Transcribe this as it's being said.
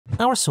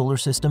Our solar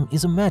system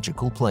is a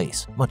magical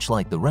place, much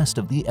like the rest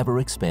of the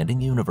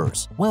ever-expanding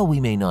universe. While we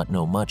may not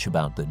know much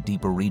about the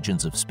deeper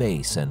regions of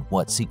space and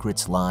what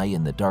secrets lie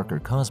in the darker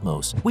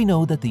cosmos, we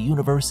know that the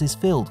universe is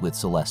filled with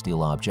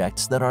celestial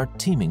objects that are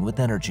teeming with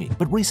energy.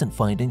 But recent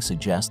findings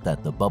suggest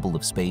that the bubble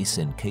of space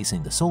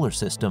encasing the solar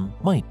system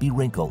might be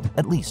wrinkled,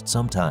 at least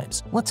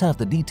sometimes. Let's have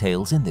the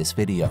details in this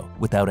video.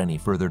 Without any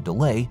further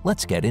delay,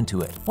 let's get into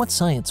it. What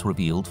science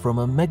revealed from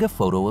a mega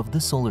photo of the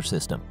solar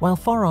system. While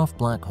far-off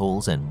black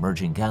holes and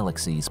merging galaxies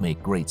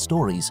make great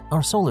stories,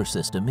 our solar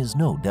system is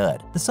no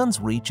dud. The Sun's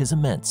reach is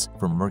immense.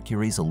 From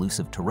Mercury's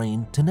elusive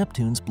terrain to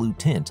Neptune's blue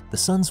tint, the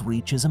Sun's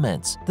reach is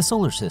immense. The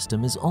solar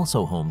system is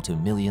also home to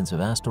millions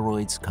of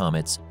asteroids,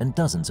 comets, and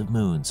dozens of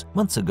moons.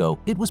 Months ago,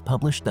 it was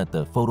published that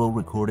the photo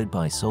recorded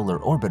by Solar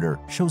Orbiter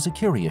shows a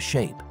curious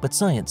shape, but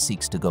science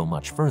seeks to go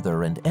much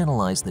further and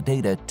analyze the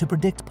data to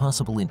predict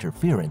possible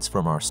interference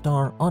from our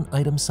star on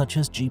items such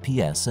as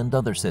GPS and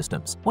other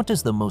systems. What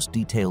does the most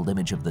detailed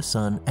image of the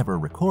Sun ever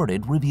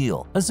recorded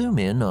reveal? A zoom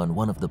in on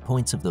one of the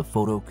points of the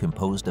photo,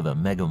 composed of a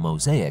mega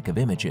mosaic of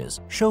images,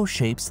 shows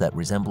shapes that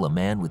resemble a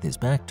man with his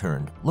back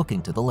turned,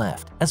 looking to the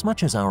left. As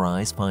much as our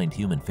eyes find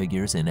human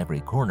figures in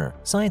every corner,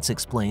 science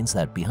explains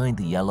that behind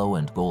the yellow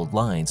and gold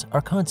lines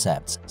are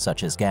concepts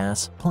such as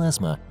gas,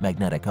 plasma,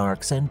 magnetic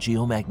arcs, and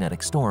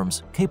geomagnetic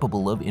storms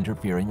capable of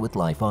interfering with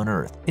life on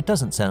Earth. It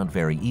doesn't sound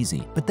very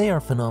easy, but they are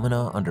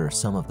phenomena under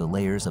some of the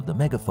layers of the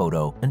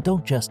megaphoto and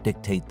don't just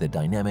dictate the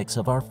dynamics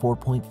of our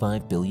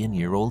 4.5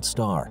 billion-year-old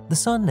star. The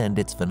Sun and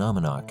its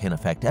phenomena can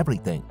affect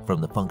everything from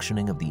the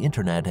functioning of the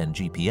internet and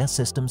GPS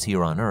systems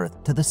here on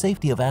Earth to the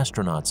safety of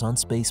astronauts on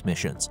space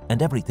missions.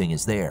 And everything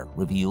is there,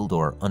 revealed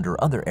or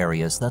under other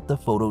areas that the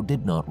photo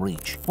did not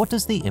reach. What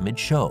does the image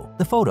show?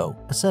 The photo,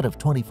 a set of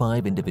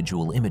 25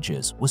 individual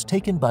images, was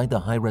taken by the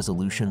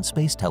high-resolution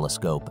space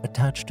telescope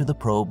attached to the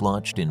probe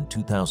launched in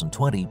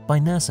 2020 by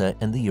NASA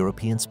and the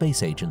European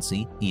Space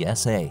Agency,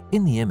 ESA.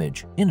 In the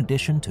image, in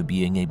addition to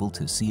being able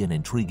to see an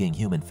intriguing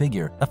human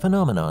figure, a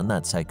phenomenon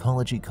that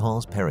psychology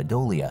calls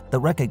pareidolia, the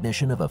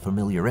recognition of a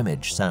familiar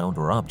image, sound,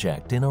 or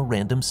object in a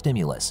random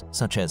stimulus,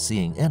 such as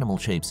seeing animal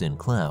shapes in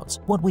clouds.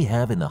 What we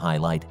have in the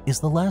highlight is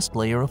the last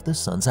layer of the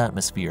Sun's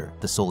atmosphere,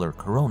 the solar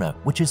corona,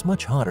 which is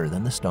much hotter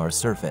than the star's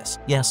surface.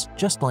 Yes,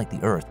 just like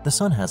the Earth, the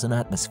Sun has an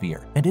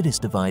atmosphere, and it is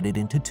divided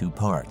into two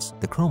parts: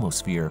 the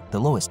chromosphere, the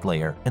lowest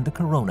layer, and the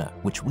corona,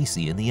 which we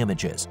see in the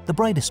images. The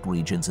brightest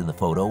regions in the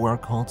photo are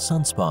called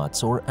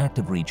sunspots or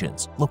active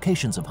regions,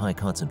 locations of high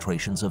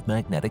concentrations of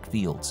magnetic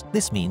fields.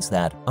 This means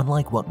that,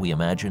 unlike what we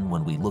imagine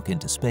when we look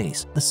into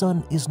space, the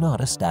Sun is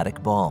not a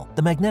static ball.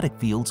 The magnetic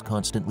fields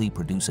constantly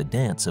produce a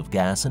dance of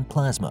gas and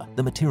plasma,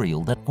 the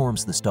material that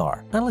forms the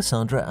star.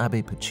 Alessandra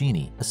Abe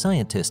Piccini, a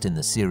scientist in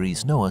the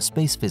series NOAA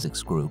Space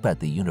Physics Group at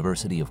the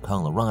University of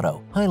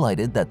Colorado,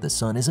 highlighted that the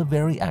Sun is a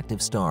very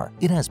active star.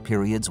 It has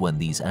periods when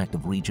these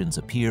active regions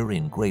appear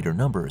in greater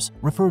numbers,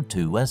 referred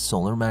to as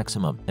solar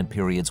maximum, and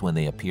periods when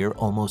they appear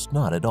almost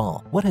not at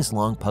all. What has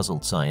long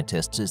puzzled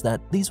scientists is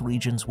that these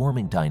regions'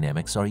 warming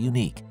dynamics are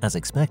unique. As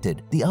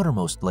expected, the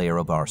outermost layer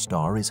of our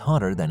star is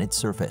hotter than its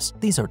surface.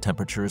 These are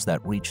temperatures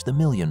that reach the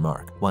million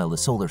mark, while the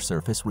solar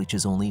surface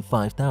reaches only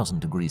 5,000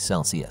 degrees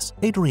Celsius.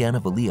 Adriana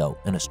Valio,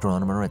 an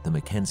astronomer at the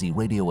Mackenzie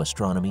Radio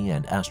Astronomy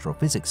and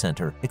Astrophysics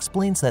Center,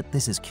 explains that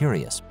this is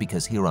curious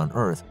because here on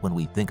Earth, when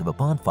we think of a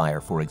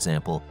bonfire, for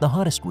example, the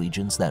hottest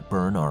regions that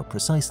burn are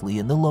precisely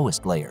in the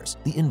lowest layers,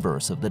 the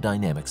inverse of the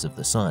dynamics of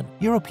the Sun.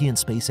 European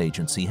Space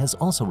Agency has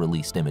also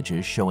released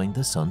images showing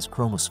the Sun's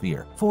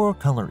chromosphere. 4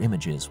 color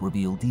images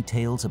reveal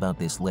details about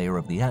this layer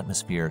of the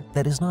atmosphere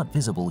that is not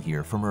visible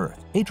here from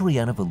Earth.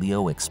 Adriana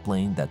Valio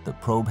explained that the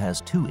probe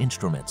has 2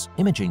 instruments: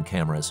 imaging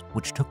cameras,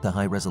 which took the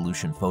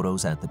high-resolution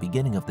photos at the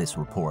beginning of this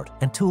report,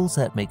 and tools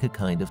that make a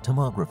kind of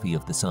tomography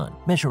of the Sun,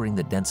 measuring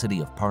the density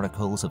of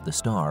particles of the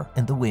star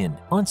and the wind.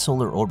 On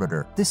Solar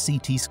Orbiter, this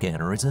CT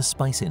scanner is a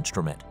SPICE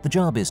instrument. The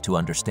job is to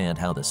understand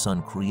how the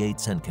Sun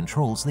creates and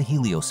controls the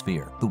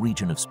heliosphere, the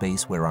region of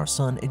space where our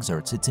Sun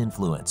exerts its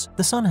influence.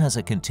 The Sun has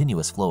a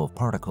continuous flow of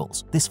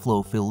particles. This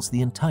flow fills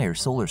the entire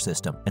solar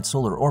system, and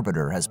Solar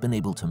Orbiter has been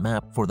able to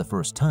map for the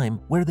first time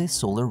where this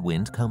solar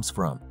wind comes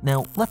from.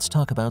 Now, let's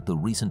talk about the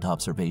recent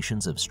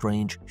observations of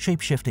strange,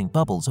 shape-shifting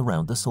bubbles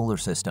around the solar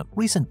system.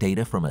 Recent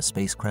data from a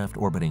spacecraft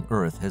orbiting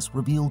Earth has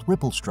revealed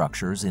ripple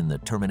structures in the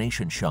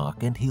termination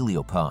shock and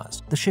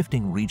heliopause, the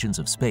shifting regions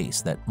of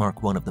space that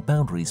mark one of the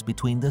boundaries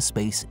between the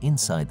space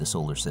inside the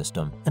solar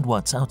system and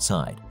what's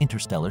outside,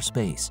 interstellar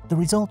space. The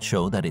results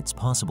show that it's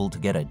possible to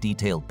get a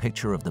detailed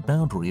picture of the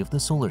boundary of the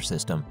solar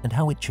system and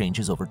how it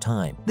changes over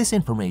time. This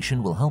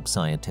information will help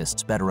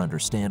scientists better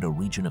understand a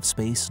region of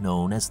space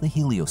known as the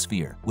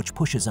heliosphere, which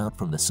pushes out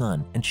from the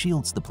Sun and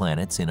shields the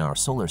planets in our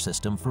solar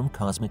system from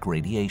cosmic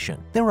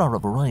radiation. There are a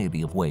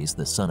variety of ways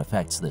the Sun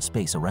affects the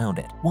space around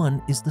it.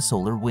 One is the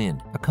solar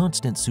wind, a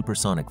constant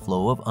supersonic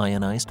flow of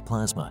ionized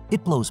plasma.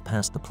 It blows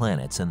past the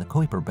planets and the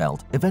Kuiper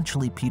belt,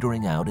 eventually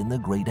petering out in the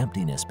great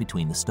emptiness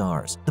between the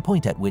stars. The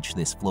point at which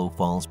this flow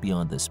falls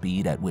beyond the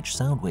speed at which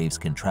sound waves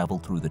can travel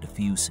through the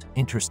diffuse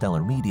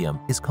interstellar medium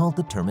is called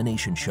the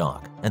termination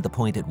shock, and the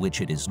point at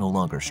which it is no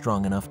longer strong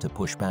strong enough to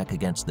push back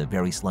against the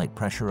very slight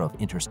pressure of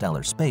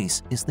interstellar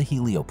space is the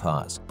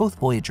heliopause. Both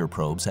Voyager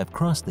probes have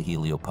crossed the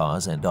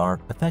heliopause and are,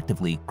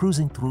 effectively,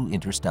 cruising through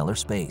interstellar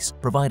space,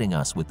 providing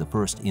us with the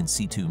first in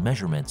situ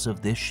measurements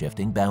of this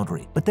shifting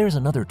boundary. But there's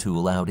another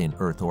tool out in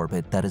Earth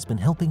orbit that has been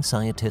helping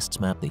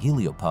scientists map the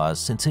heliopause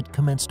since it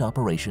commenced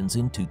operations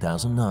in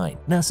 2009,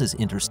 NASA's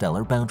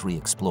Interstellar Boundary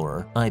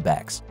Explorer,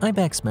 IBEX.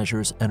 IBEX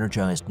measures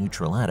energized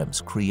neutral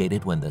atoms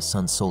created when the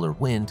sun's solar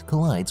wind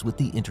collides with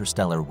the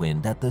interstellar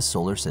wind at the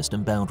solar system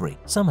boundary.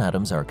 Some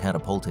atoms are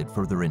catapulted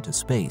further into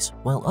space,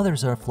 while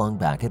others are flung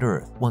back at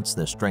Earth. Once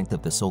the strength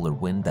of the solar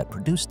wind that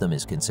produced them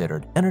is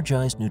considered,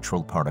 energized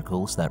neutral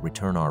particles that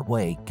return our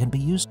way can be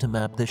used to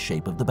map the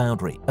shape of the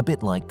boundary, a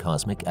bit like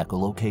cosmic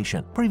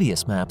echolocation.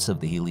 Previous maps of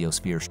the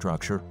heliosphere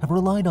structure have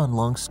relied on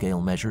long-scale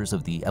measures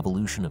of the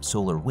evolution of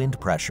solar wind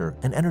pressure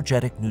and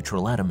energetic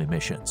neutral atom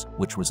emissions,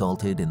 which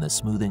resulted in the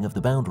smoothing of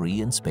the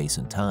boundary in space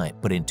and time.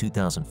 But in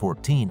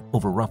 2014,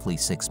 over roughly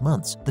 6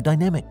 months, the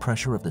dynamic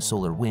pressure of the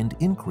solar wind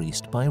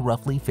increased by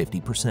roughly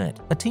 50%.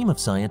 A team of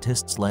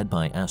scientists led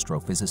by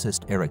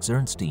astrophysicist Eric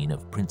Zernstein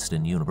of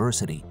Princeton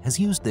University has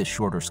used this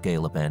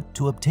shorter-scale event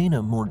to obtain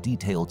a more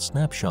detailed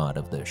snapshot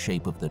of the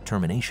shape of the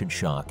termination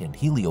shock and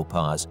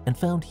heliopause and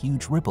found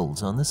huge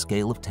ripples on the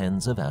scale of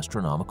tens of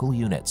astronomical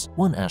units.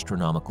 1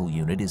 astronomical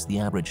unit is the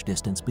average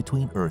distance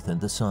between Earth and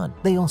the Sun.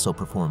 They also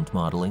performed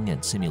modeling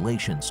and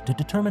simulations to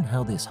determine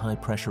how this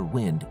high-pressure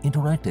wind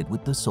interacted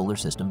with the solar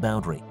system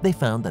boundary. They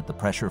found that the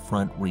pressure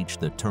front reached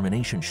the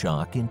termination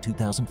shock in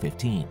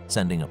 2015,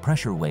 sending a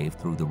pressure wave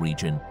through the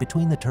region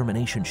between the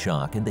termination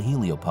shock and the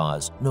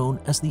heliopause, known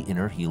as the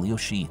inner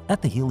heliosheath.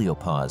 At the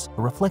heliopause,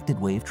 a reflected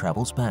wave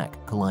travels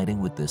back, colliding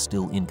with the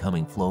still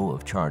incoming flow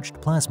of charged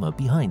plasma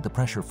behind the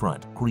pressure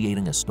front,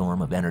 creating a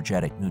storm of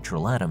energetic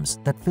neutral atoms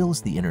that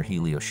fills the inner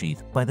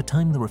heliosheath by the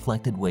time the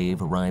reflected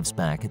wave arrives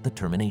back at the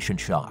termination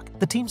shock.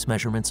 The team's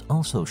measurements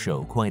also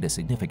show quite a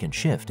significant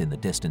shift in the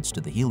distance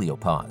to the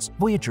heliopause.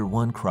 Voyager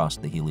 1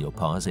 crossed the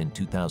heliopause in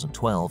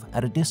 2012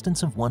 at a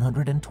distance of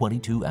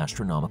 122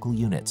 astronomical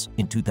units.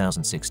 In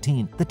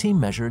 2016, the team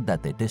measured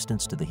that the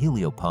distance to the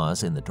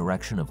heliopause in the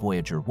direction of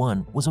Voyager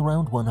 1 was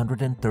around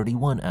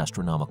 131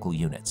 astronomical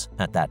units.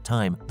 At that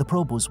time, the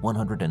probe was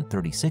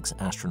 136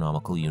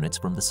 astronomical units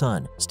from the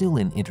Sun, still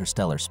in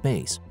interstellar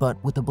space,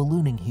 but with a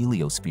ballooning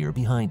heliosphere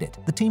behind it.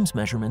 The team's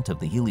measurement of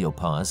the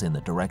heliopause in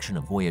the direction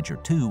of Voyager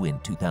 2 in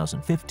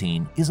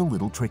 2015 is a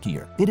little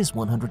trickier. It is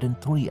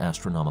 103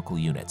 astronomical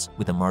units,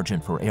 with a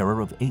margin for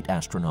error of 8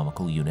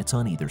 astronomical units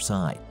on either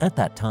side. At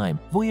that time,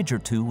 Voyager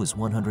 2 was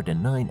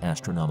 109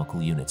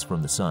 astronomical units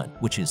from the Sun,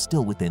 which is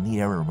still within the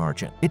error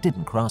margin. It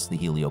didn't cross the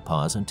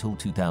heliopause until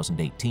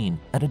 2018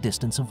 at a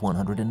distance of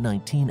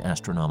 119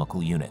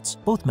 astronomical units.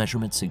 Both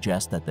measurements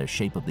suggest that the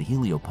shape of the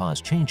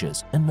heliopause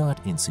changes, and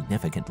not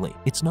insignificantly.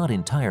 It's not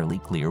entirely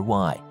clear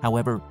why.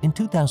 However, in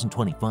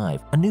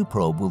 2025, a new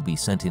probe will be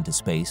sent into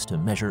space to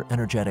measure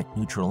energetic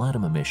neutral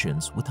atom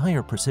emissions with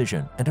higher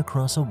precision and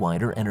across a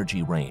wider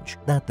energy range.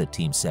 That, the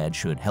team said,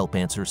 should help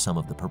answer some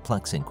of the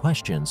perplexing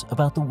questions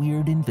about the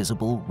weird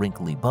invisible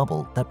wrinkly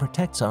bubble that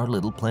protects our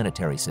little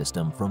planetary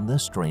system from the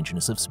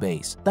strangeness of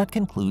space. That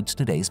concludes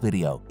today's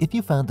video. If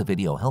you found the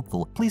video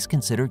helpful, please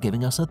consider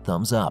giving us a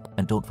thumbs up,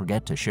 and don't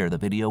forget to share the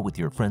video with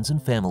your friends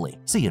and family.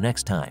 See you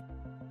next time.